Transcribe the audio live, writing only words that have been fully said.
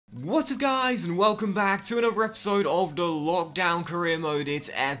What's up guys, and welcome back to another episode of the Lockdown Career Mode. It's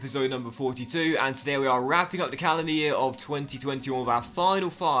episode number 42, and today we are wrapping up the calendar year of 2021 with our final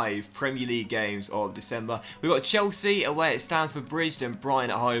 5 Premier League games of December. We've got Chelsea away at Stamford Bridge, then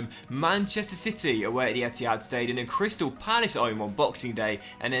Brighton at home, Manchester City away at the Etihad Stadium, and Crystal Palace at home on Boxing Day,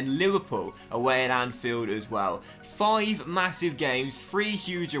 and then Liverpool away at Anfield as well. 5 massive games, 3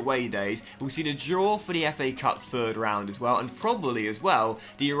 huge away days. We'll see the draw for the FA Cup third round as well, and probably as well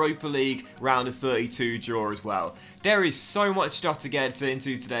the Europa League round of 32 draw as well. There is so much stuff to get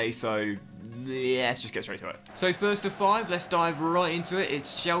into today, so yeah, let's just get straight to it. So first of 5, let's dive right into it.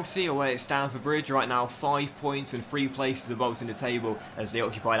 It's Chelsea away at Stamford Bridge. Right now 5 points and 3 places above us in the table as they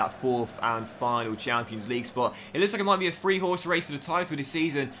occupy that 4th and final Champions League spot. It looks like it might be a 3-horse race for the title this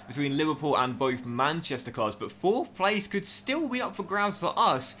season between Liverpool and both Manchester clubs, but 4th place could still be up for grabs for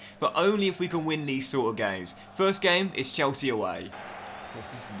us, but only if we can win these sort of games. First game is Chelsea away. Of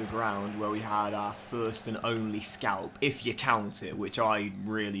course, this is the ground where we had our first and only scalp, if you count it, which I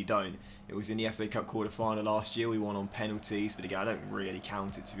really don't. It was in the FA Cup quarter-final last year. We won on penalties, but again, I don't really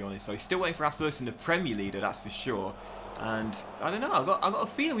count it, to be honest. So still waiting for our first in the Premier League, that's for sure. And I don't know, I've got a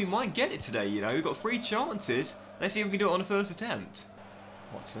feeling we might get it today, you know. We've got 3 chances. Let's see if we can do it on the first attempt.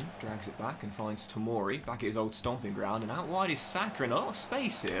 Watson drags it back and finds Tomori back at his old stomping ground. And out wide is Saka, and a lot of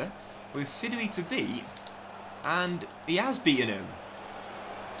space here with Sidney to beat. And he has beaten him.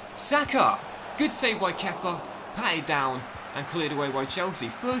 Saka! Good save by Kepa, patted down and cleared away by Chelsea.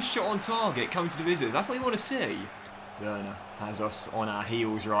 First shot on target coming to the visitors. That's what you want to see. Werner has us on our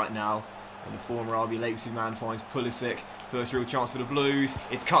heels right now. And the former RB Leipzig man finds Pulisic. First real chance for the Blues.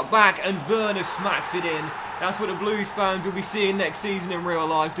 It's cut back and Werner smacks it in. That's what the Blues fans will be seeing next season in real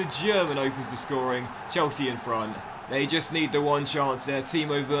life. The German opens the scoring. Chelsea in front. They just need the one chance there.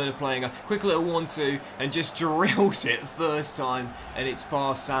 Timo Werner playing a quick little 1-2 and just drills it first time. And it's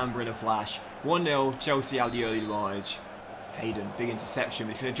past Samba in a flash. 1-0, Chelsea out the early advantage. Hayden, big interception,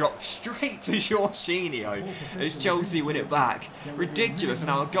 but it's going to drop straight to Jorginho as Chelsea win it back. Ridiculous, and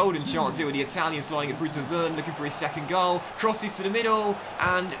now a golden chance here with the Italian sliding it through to Werner, looking for his second goal. Crosses to the middle,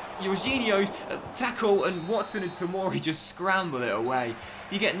 and Jorginho's tackle, and Watson and Tomori just scramble it away.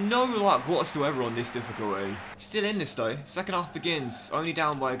 You get no luck whatsoever on this difficulty. Still in this though. Second half begins, only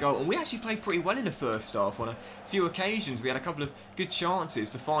down by a goal. And we actually played pretty well in the first half on a few occasions. We had a couple of good chances.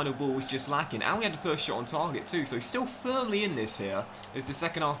 The final ball was just lacking. And we had the first shot on target too. So still firmly in this here as the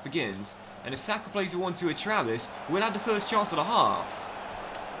second half begins. And as Saka plays a 1-2 with Travis, we'll have the first chance of the half.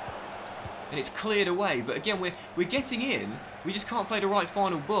 And it's cleared away. But again, we're getting in. We just can't play the right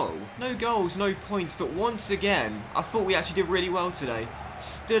final ball. No goals, no points. But once again, I thought we actually did really well today.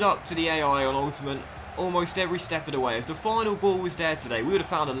 Stood up to the AI on Ultimate almost every step of the way. If the final ball was there today, we would have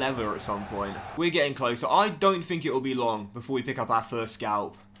found a leveler at some point. We're getting closer. I don't think it will be long before we pick up our first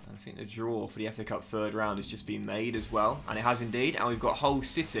scalp. I think the draw for the FA Cup third round has just been made as well. And it has indeed. And we've got Hull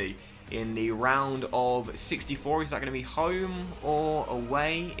City in the round of 64. Is that going to be home or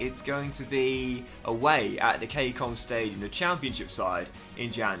away? It's going to be away at the KCOM Stadium, the Championship side,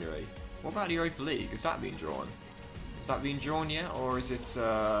 in January. What about the Europa League? Has that been drawn? Has that been drawn yet, or is it?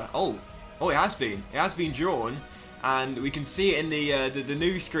 Oh, it has been. It has been drawn, and we can see it in the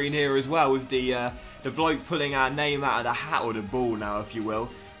news screen here as well with the bloke pulling our name out of the hat, or the ball now, if you will.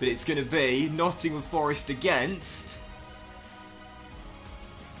 But it's going to be Nottingham Forest against.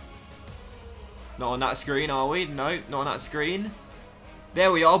 Not on that screen, are we? No, not on that screen.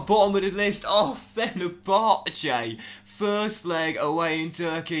 There we are, bottom of the list. Oh, Fenerbahce. First leg away in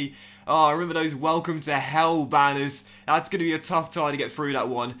Turkey. Oh, I remember those welcome to hell banners. That's going to be a tough tie to get through that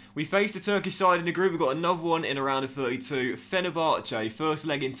one. We faced the Turkish side in the group. We've got another one in a round of 32. Fenerbahce, first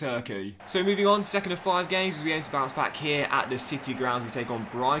leg in Turkey. So moving on, second of 5 games as we aim to bounce back here at the City grounds. We take on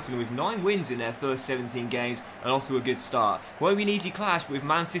Brighton with 9 wins in their first 17 games and off to a good start. Won't be an easy clash, but with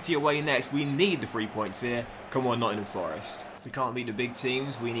Man City away next, we need the 3 points here. Come on, Nottingham Forest. If we can't beat the big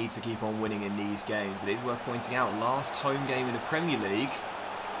teams, we need to keep on winning in these games. But it is worth pointing out, last home game in the Premier League,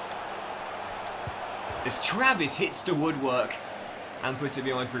 as Travis hits the woodwork and puts it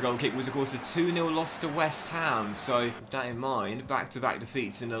behind for a goal kick, was of course a 2-0 loss to West Ham. So with that in mind, back-to-back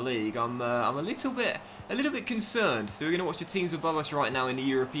defeats in the league, I'm a little bit concerned. We're going to watch the teams above us right now in the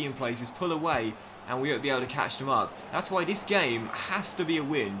European places pull away, and we won't be able to catch them up. That's why this game has to be a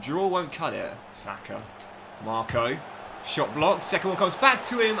win. Draw won't cut it. Saka, Marco. Shot blocked, second one comes back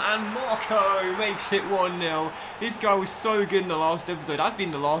to him, and Marco makes it 1-0. This guy was so good in the last episode. That's been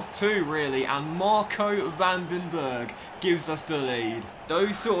the last 2, really, and Marco van den Berg gives us the lead.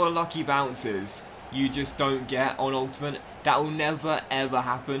 Those sort of lucky bounces you just don't get on Ultimate. That will never ever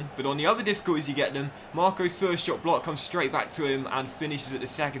happen. But on the other difficulties you get them, Marco's first shot block comes straight back to him and finishes at the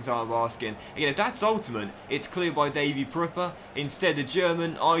second time of asking. Again, if that's Ultimate, it's cleared by Davy Prupper. Instead, the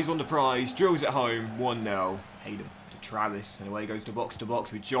German, eyes on the prize, drills it home, 1-0. Hayden to Travis, and away goes to box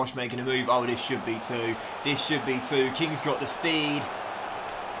with Josh making a move. Oh, this should be 2. This should be 2. King's got the speed.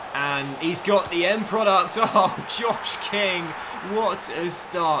 And he's got the end product. Oh, Josh King, what a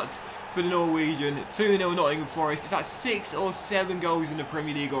start for the Norwegian. 2-0 Nottingham Forest. It's at 6 or 7 goals in the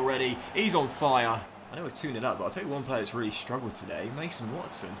Premier League already. He's on fire. I know we're 2-0 up, but I'll tell you one player that's really struggled today, Mason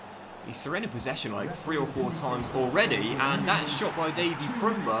Watson. He's surrendered possession like 3 or 4 times already, and that shot by Davy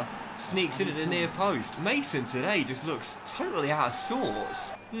Prumba sneaks in at the near post. Mason today just looks totally out of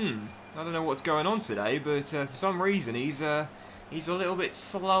sorts. I don't know what's going on today, but for some reason he's a little bit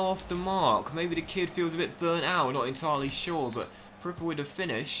slow off the mark. Maybe the kid feels a bit burnt out, not entirely sure, but Prupper with a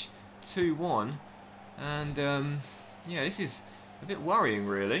finish. 2-1, and yeah, this is a bit worrying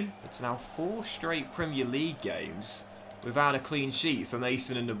really. It's now 4 straight Premier League games without a clean sheet for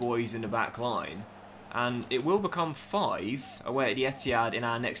Mason and the boys in the back line, and it will become 5 away at the Etihad in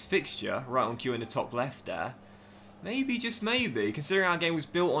our next fixture, right on cue in the top left there. Maybe, just maybe, considering our game was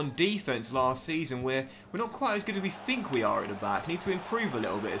built on defence last season, we're not quite as good as we think we are at the back. Need to improve a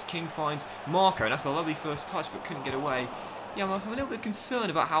little bit as King finds Marco, and that's a lovely first touch but couldn't get away. Yeah, I'm a little bit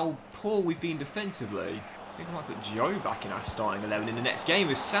concerned about how poor we've been defensively. I think I might put Joe back in our starting 11 in the next game,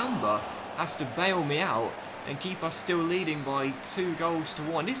 as Samba has to bail me out and keep us still leading by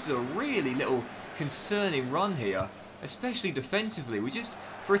 2-1. This is a really little concerning run here, especially defensively. We just,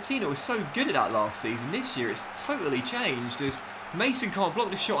 for a team that was so good at that last season, this year it's totally changed as Mason can't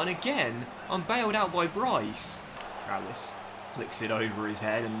block the shot, and again, I'm bailed out by Bryce. Travis flicks it over his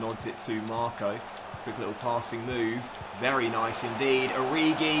head and nods it to Marco. Quick little passing move. Very nice indeed.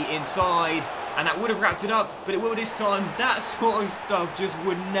 Origi inside. And that would have wrapped it up, but it will this time. That sort of stuff just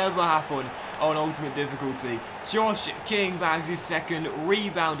would never happen on Ultimate difficulty. Josh King bags his second.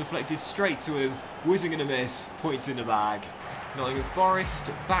 Rebound deflected straight to him. Wasn't going to miss. Points in the bag. Nottingham Forest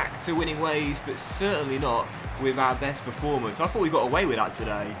back to winning ways, but certainly not with our best performance. I thought we got away with that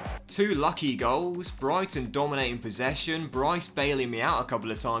today. 2 lucky goals, Brighton dominating possession, Bryce bailing me out a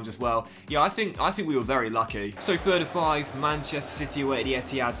couple of times as well. Yeah, I think we were very lucky. So 3rd of 5, Manchester City away at the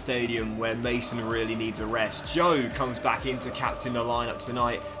Etihad Stadium, where Mason really needs a rest. Joe comes back in to captain the lineup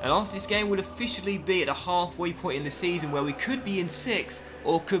tonight, and after this game we'll officially be at the halfway point in the season where we could be in 6th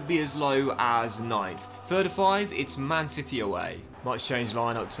or could be as low as 9th. 3rd of 5, it's Man City away. Much changed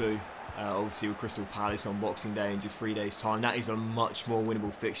lineup too. Obviously with Crystal Palace on Boxing Day in just 3 days time, that is a much more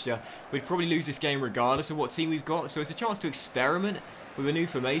winnable fixture. We'd probably lose this game regardless of what team we've got, so it's a chance to experiment with a new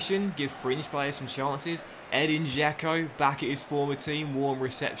formation, give fringe players some chances. Edin Dzeko back at his former team, warm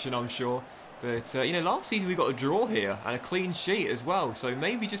reception I'm sure. But you know, last season we got a draw here and a clean sheet as well, so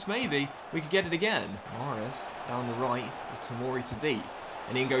maybe, just maybe, we could get it again. Mahrez down the right with Tomori to beat.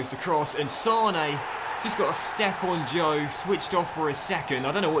 And in goes the cross, and Sane just got a step on Joe, switched off for a second.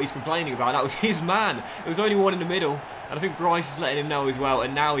 I don't know what he's complaining about, that was his man. There was only one in the middle, and I think Bryce is letting him know as well,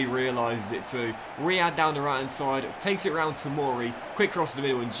 and now he realises it too. Riyad down the right hand side, takes it round to Tomori, quick cross in the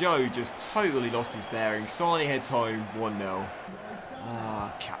middle, and Joe just totally lost his bearings. Sane heads home, 1-0.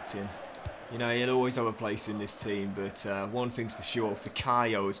 Ah, captain. You know, he'll always have a place in this team, but one thing's for sure,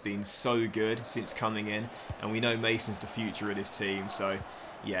 Fikayo has been so good since coming in, and we know Mason's the future of this team, so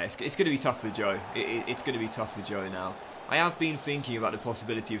yeah, it's going to be tough for Joe. It's going to be tough for Joe now. I have been thinking about the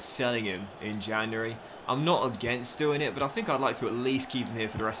possibility of selling him in January. I'm not against doing it, but I think I'd like to at least keep him here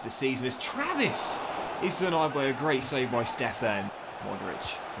for the rest of the season, as Travis is denied by a great save by Stefan. Modric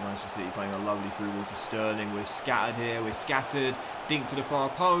for Manchester City playing a lovely through ball to Sterling. We're scattered here, we're scattered. Dink to the far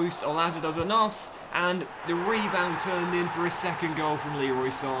post. Olaza does enough, and the rebound turned in for a second goal from Leroy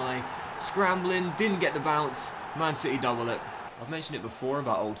Sane. Scrambling, didn't get the bounce. Man City double it. I've mentioned it before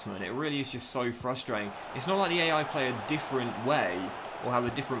about Ultimate, it really is just so frustrating. It's not like the AI play a different way or have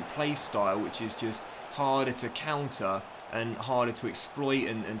a different play style, which is just harder to counter and harder to exploit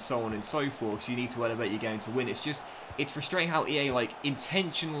and so on and so forth, so you need to elevate your game to win. It's frustrating how EA like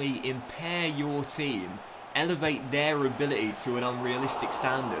intentionally impair your team, elevate their ability to an unrealistic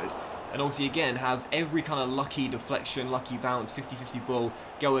standard, and obviously again have every kind of lucky deflection, lucky bounce, 50-50 ball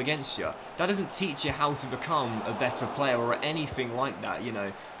go against you. That doesn't teach you how to become a better player or anything like that, you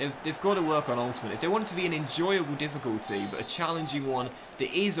know. They've got to work on Ultimate. If they want it to be an enjoyable difficulty, but a challenging one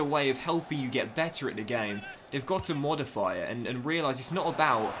that is a way of helping you get better at the game, they've got to modify it and realise it's not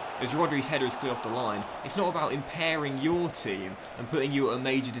about, as Rodri's header is clear off the line, it's not about impairing your team and putting you at a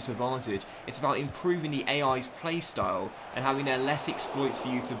major disadvantage. It's about improving the AI's playstyle and having their less exploits for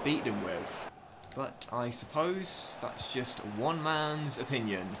you to beat them with. But I suppose that's just one man's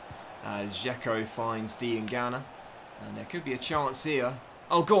opinion. As Dzeko finds Ghana. And there could be a chance here.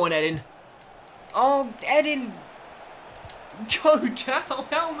 Oh, go on, Edin. Oh, Edin! Go down!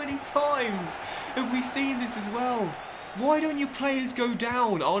 How many times have we seen this as well? Why don't your players go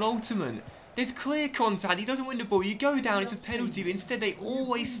down on ultimate? There's clear contact, he doesn't win the ball, you go down, it's a penalty, but instead they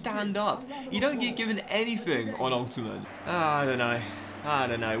always stand up. You don't get given anything on ultimate. I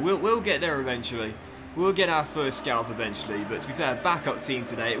don't know. We'll get there eventually. We'll get our first scalp eventually, but to be fair, backup team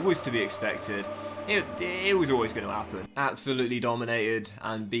today, it was to be expected. It was always going to happen. Absolutely dominated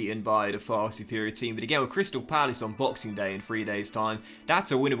and beaten by the far superior team. But again, with Crystal Palace on Boxing Day in 3 days' time,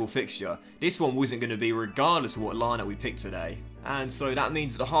 that's a winnable fixture. This one wasn't going to be regardless of what lineup we picked today. And so that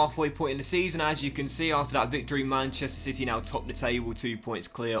means at the halfway point in the season, as you can see, after that victory, Manchester City now top the table, 2 points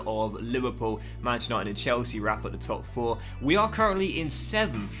clear of Liverpool. Manchester United and Chelsea wrap up the top 4. We are currently in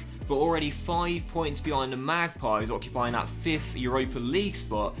 7th. But already 5 points behind the Magpies, occupying that 5th Europa League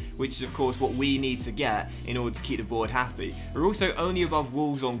spot, which is of course what we need to get in order to keep the board happy. We're also only above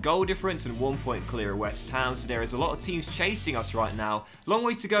Wolves on goal difference and 1 point clear of West Ham, so there is a lot of teams chasing us right now. Long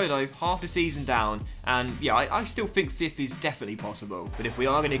way to go though, half the season down, and yeah, I still think 5th is definitely possible. But if we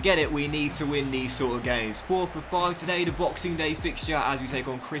are going to get it, we need to win these sort of games. 4 for 5 today, the Boxing Day fixture as we take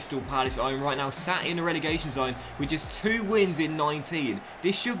on Crystal Palace. I'm right now sat in the relegation zone with just 2 wins in 19.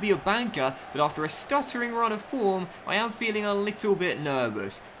 This should be a banker, but after a stuttering run of form, I am feeling a little bit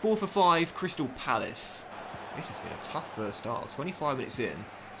nervous. 4 for 5, Crystal Palace. This has been a tough first half. 25 minutes in,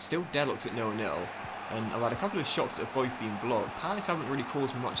 still deadlocked at 0-0, and I've had a couple of shots that have both been blocked. Palace haven't really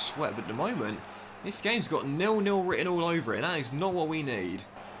caused me much sweat, but at the moment, this game's got 0-0 written all over it, and that is not what we need.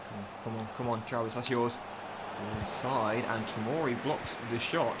 Come on, Travis, that's yours. Inside, and Tomori blocks the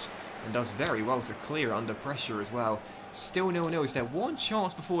shot and does very well to clear under pressure as well. Still 0-0. Is there one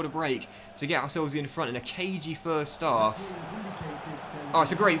chance before the break to get ourselves in front in a cagey first half? Oh,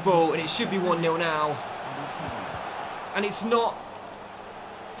 it's a great ball, and it should be 1-0 now. And it's not.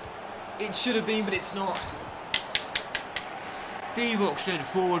 It should have been, but it's not. Divock straight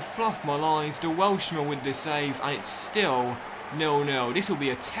forward, fluff my lines, the Welshman with the save, and it's still 0-0. This will be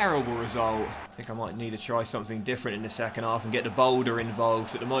a terrible result. I think I might need to try something different in the second half and get the boulder involved,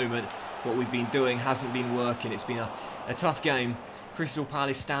 because at the moment what we've been doing hasn't been working. It's been a tough game. Crystal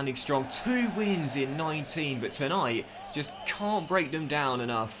Palace standing strong, 2 wins in 19, but tonight just can't break them down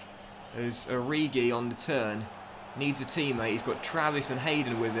enough. As Origi on the turn needs a teammate. He's got Travis and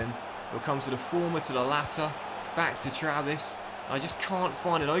Hayden with him. He'll come to the former, to the latter, back to Travis. I just can't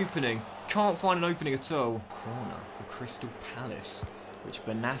find an opening. Can't find an opening at all. Corner for Crystal Palace, which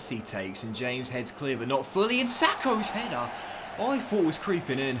Benassi takes, and James heads clear, but not fully, and Sakho's header, I thought was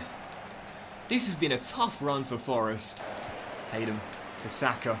creeping in. This has been a tough run for Forest. Hayden to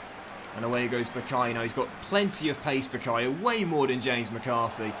Saka, and away goes Bukayo. He's got plenty of pace, Bukayo, way more than James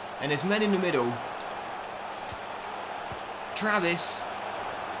McCarthy, and there's men in the middle. Travis.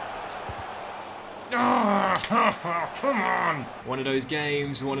 Come on! One of those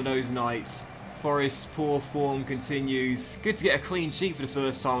games, one of those nights. Forest's poor form continues. Good to get a clean sheet for the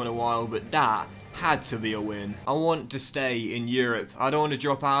first time in a while, but that had to be a win. I want to stay in Europe. I don't want to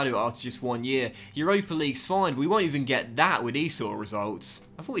drop out of it after just 1 year. Europa League's fine, but we won't even get that with these sort of results.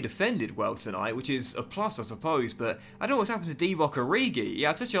 I thought we defended well tonight, which is a plus, I suppose, but I don't know what's happened to Divock Origi. He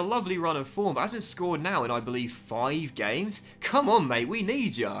had such a lovely run of form, but hasn't scored now in, I believe, 5 games. Come on, mate, we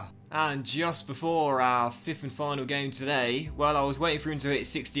need ya. And just before our 5th and final game today, well, I was waiting for him to hit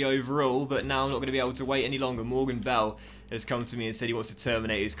 60 overall, but now I'm not going to be able to wait any longer. Morgan Bell has come to me and said he wants to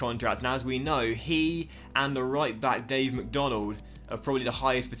terminate his contract. And as we know, he and the right back, Dave McDonald, are probably the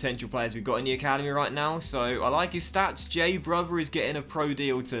highest potential players we've got in the academy right now. So I like his stats. Jay Brother is getting a pro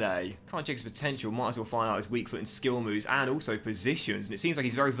deal today. Can't check his potential, might as well find out his weak foot and skill moves and also positions. And it seems like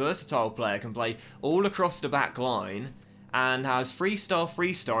he's a very versatile player, can play all across the back line, and has 3-star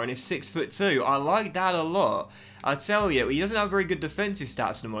and is 6'2". I like that a lot. I tell you, he doesn't have very good defensive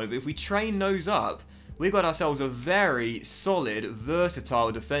stats at the moment, but if we train those up, we've got ourselves a very solid,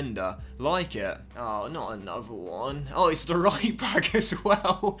 versatile defender. Like it. Oh, not another one. Oh, it's the right back as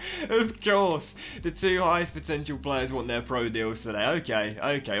well. Of course. The 2 highest potential players want their pro deals today.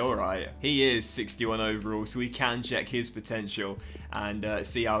 Okay, alright. He is 61 overall, so we can check his potential and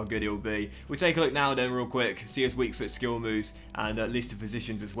see how good he'll be. We'll take a look now then real quick, see his weak foot skill moves and list of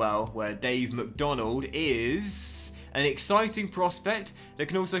positions as well, where Dave McDonald is an exciting prospect that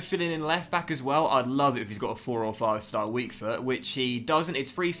can also fill in left back as well. I'd love it if he's got a 4 or 5 star weak foot, which he doesn't.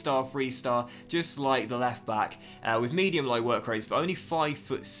 It's 3-star, just like the left back, with medium low work rates, but only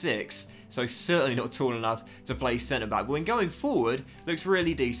 5'6". so certainly not tall enough to play centre-back. But when going forward, looks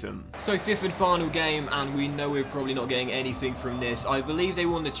really decent. So 5th and final game, and we know we're probably not getting anything from this. I believe they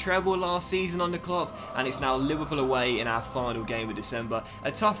won the treble last season under Klopp, and it's now Liverpool away in our final game of December.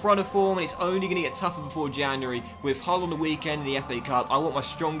 A tough run of form, and it's only going to get tougher before January. With Hull on the weekend in the FA Cup, I want my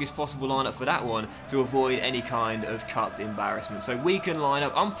strongest possible lineup for that one to avoid any kind of cup embarrassment. So weekend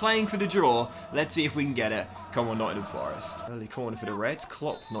lineup, I'm playing for the draw. Let's see if we can get it. Come on, Nottingham Forest. Early corner for the Reds.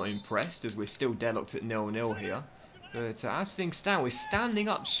 Klopp not impressed as we're still deadlocked at 0-0 here. But as things stand, we're standing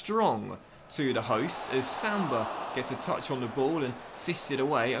up strong to the hosts as Samba gets a touch on the ball and fists it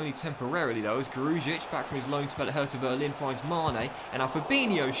away, only temporarily though, as Grujic, back from his loan spell at Hertha Berlin, finds Mane, and now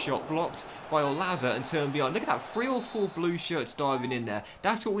Fabinho's shot blocked by Olaza and turned behind. Look at that, 3 or 4 blue shirts diving in there.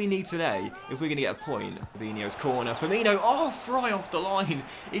 That's what we need today if we're going to get a point. Fabinho's corner, Firmino, oh, fry off the line.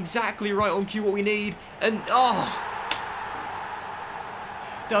 Exactly right on cue, what we need, and oh!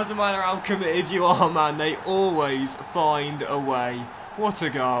 Doesn't matter how committed you are, man, they always find a way. What a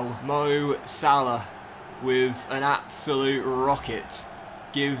goal. Mo Salah, with an absolute rocket,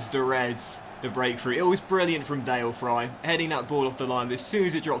 gives the Reds the breakthrough. It was brilliant from Dale Fry, heading that ball off the line, but as soon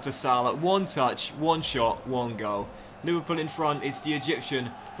as it dropped to Salah, 1 touch, 1 shot, 1 goal. Liverpool in front, it's the Egyptian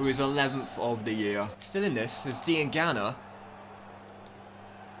who is 11th of the year. Still in this, as Diangana.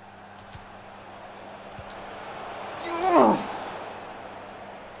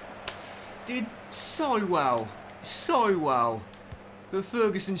 Did so well, so well. But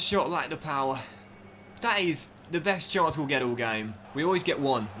Ferguson's shot lacked the power. That is the best chance we'll get all game. We always get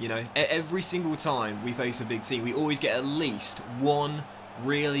one, you know. Every single time we face a big team, we always get at least one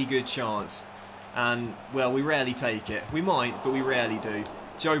really good chance. And, well, we rarely take it. We might, but we rarely do.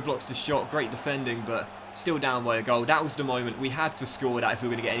 Joe blocks the shot, great defending, but still down by a goal. That was the moment we had to score that if we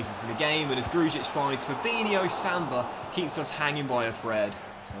were going to get anything from the game. And as Grujic finds Fabinho, Samba keeps us hanging by a thread.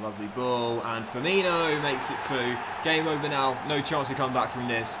 It's a lovely ball, and Firmino makes it 2. Game over now. No chance we come back from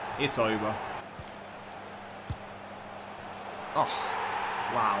this. It's over. Oh,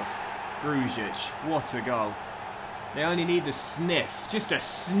 wow. Grujic, what a goal. They only need the sniff, just a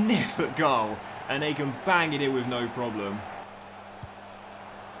sniff at goal, and they can bang it in with no problem.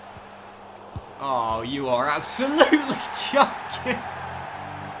 Oh, you are absolutely joking.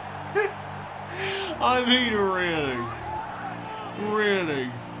 I mean, really.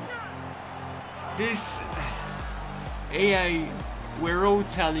 Really? This... EA, we're all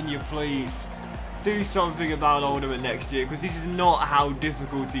telling you, please, do something about Ultimate next year, because this is not how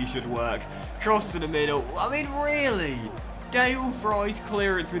difficulty should work. Cross to the middle. I mean, really? Dale Fry's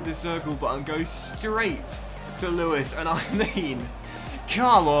clearance with the circle button goes straight to Lewis, and I mean,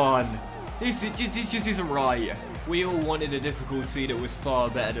 come on. This just isn't right. We all wanted a difficulty that was far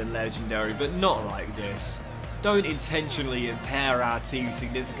better than Legendary, but not like this. Don't intentionally impair our team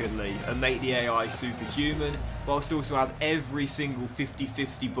significantly and make the AI superhuman, whilst also have every single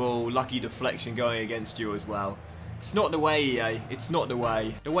 50-50 ball, lucky deflection going against you as well. It's not the way, EA. It's not the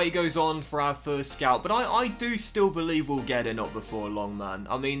way. The way goes on for our first scout, but I do still believe we'll get it not before long, man.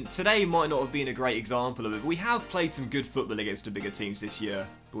 I mean, today might not have been a great example of it, but we have played some good football against the bigger teams this year.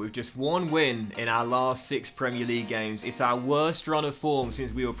 But with just 1 win in our last 6 Premier League games, it's our worst run of form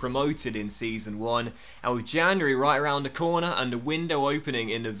since we were promoted in Season 1. And with January right around the corner and the window opening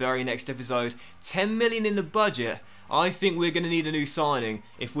in the very next episode, 10 million in the budget, I think we're going to need a new signing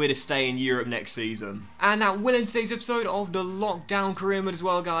if we're to stay in Europe next season. And that will end today's episode of the Lockdown Career Mode as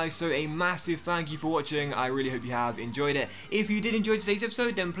well, guys. So a massive thank you for watching. I really hope you have enjoyed it. If you did enjoy today's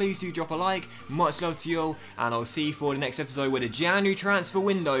episode, then please do drop a like. Much love to you all. And I'll see you for the next episode where the January transfer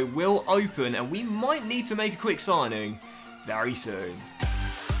window will open and we might need to make a quick signing very soon.